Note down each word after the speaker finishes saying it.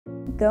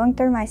Going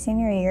through my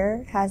senior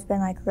year has been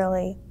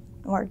really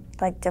more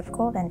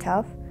difficult and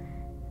tough,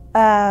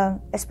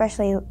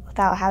 especially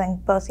without having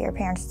both your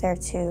parents there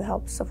to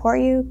help support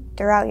you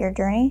throughout your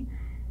journey.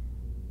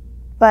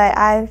 But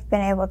I've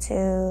been able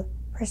to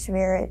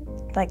persevere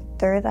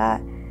through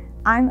that.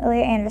 I'm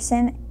Aaliyah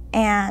Anderson,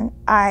 and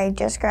I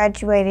just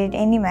graduated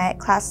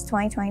Indianapolis class of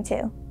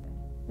 2022.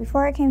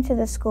 Before I came to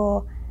the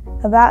school,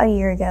 about a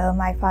year ago,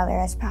 my father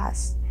has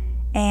passed.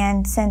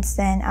 And since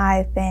then,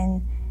 I've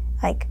been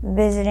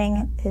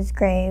visiting his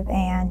grave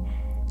and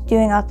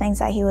doing all things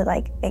that he would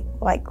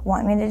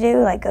want me to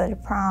do, go to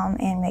prom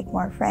and make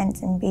more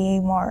friends and be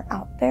more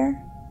out there.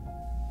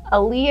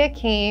 Aaliyah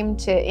came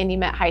to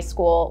Indianapolis High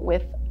School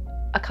with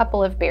a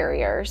couple of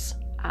barriers.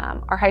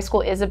 Our high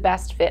school is a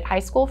best fit high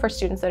school for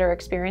students that are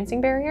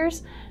experiencing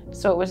barriers,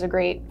 so it was a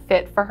great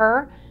fit for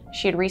her.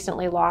 She had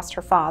recently lost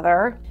her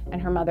father, and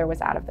her mother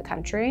was out of the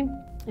country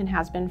and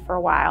has been for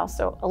a while.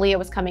 So Aaliyah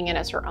was coming in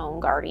as her own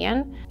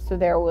guardian. So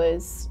there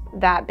was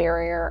that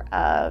barrier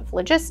of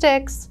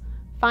logistics,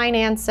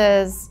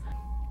 finances,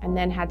 and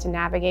then had to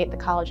navigate the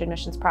college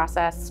admissions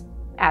process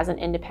as an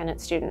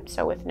independent student,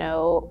 so with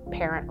no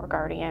parent or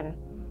guardian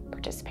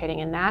participating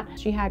in that.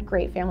 She had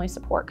great family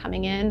support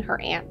coming in.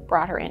 Her aunt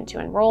brought her in to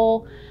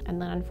enroll,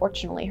 and then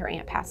unfortunately her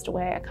aunt passed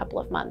away a couple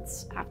of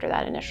months after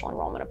that initial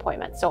enrollment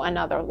appointment, so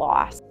another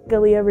loss.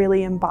 Aaliyah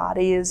really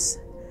embodies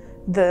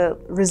the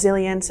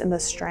resilience and the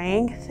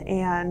strength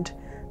and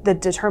the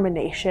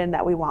determination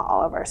that we want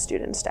all of our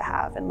students to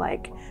have,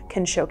 and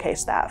can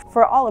showcase that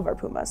for all of our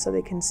Pumas so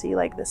they can see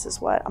this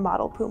is what a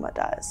model Puma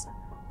does.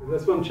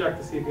 This one check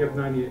to see if you have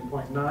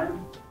 98.9.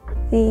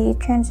 The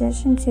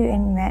transition to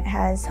Indianapolis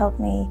has helped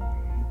me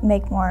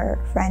make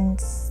more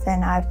friends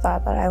than I've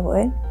thought that I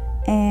would,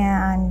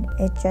 and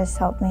it just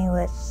helped me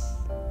with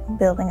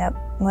building up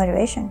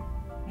motivation.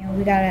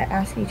 We gotta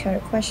ask each other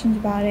questions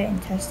about it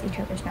and test each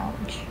other's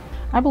knowledge.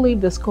 I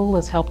believe the school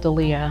has helped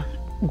Aaliyah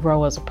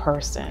grow as a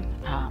person.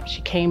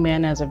 She came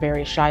in as a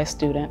very shy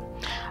student.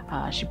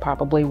 She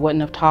probably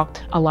wouldn't have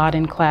talked a lot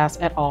in class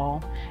at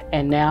all.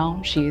 And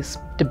now she's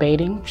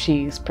debating,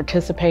 she's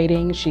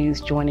participating,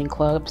 she's joining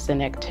clubs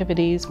and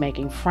activities,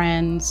 making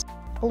friends.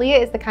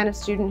 Aaliyah is the kind of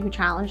student who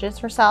challenges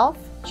herself.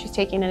 She's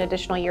taking an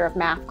additional year of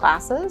math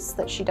classes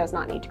that she does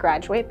not need to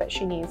graduate, but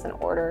she needs in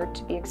order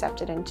to be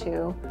accepted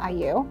into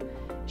IU.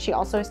 She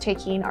also is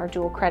taking our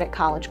dual credit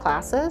college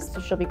classes,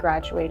 so she'll be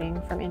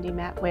graduating from Indy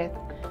Met with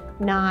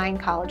 9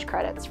 college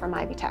credits from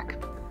Ivy Tech.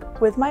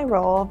 With my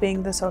role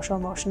being the social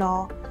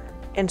emotional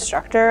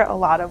instructor, a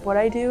lot of what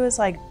I do is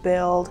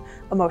build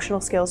emotional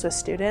skills with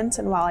students,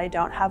 and while I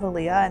don't have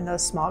Aaliyah in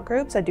those small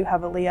groups, I do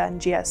have Aaliyah in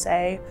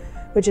GSA,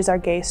 which is our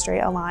Gay Straight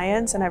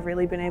Alliance, and I've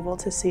really been able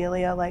to see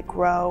Aaliyah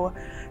grow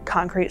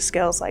concrete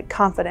skills like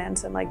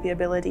confidence and the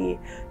ability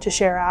to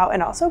share out,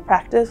 and also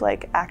practice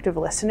active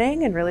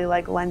listening and really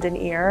lend an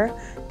ear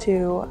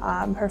to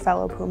her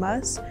fellow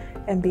Pumas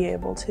and be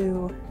able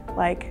to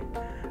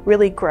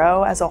really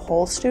grow as a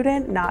whole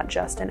student, not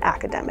just an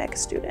academic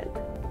student.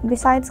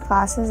 Besides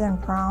classes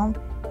and prom,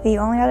 the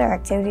only other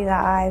activity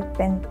that I've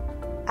been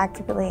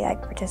actively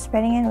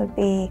participating in would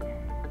be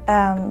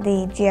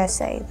the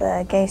GSA,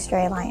 the Gay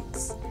Straight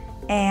Alliance.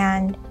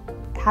 And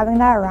having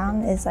that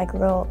around is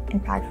real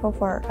impactful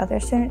for other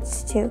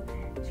students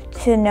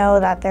to know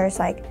that there's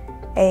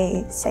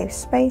a safe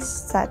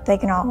space that they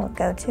can all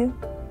go to.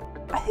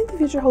 I think the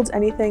future holds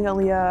anything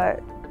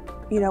Aaliyah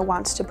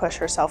wants to push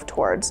herself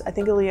towards. I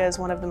think Aaliyah is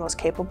one of the most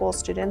capable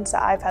students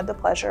that I've had the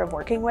pleasure of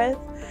working with,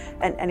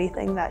 and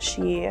anything that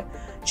she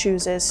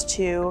chooses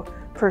to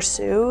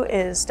pursue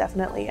is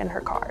definitely in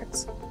her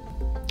cards.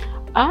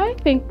 I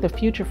think the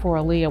future for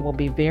Aaliyah will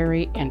be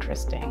very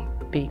interesting,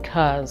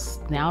 because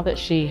now that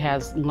she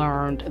has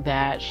learned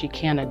that she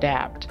can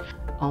adapt,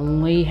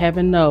 only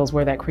heaven knows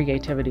where that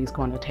creativity is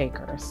going to take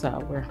her.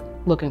 So we're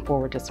looking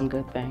forward to some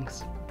good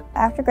things.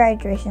 After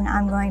graduation,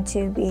 I'm going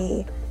to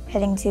be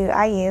heading to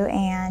IU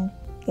and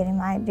getting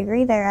my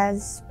degree there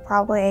as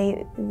probably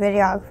a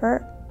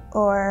videographer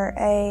or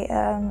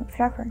a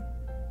photographer.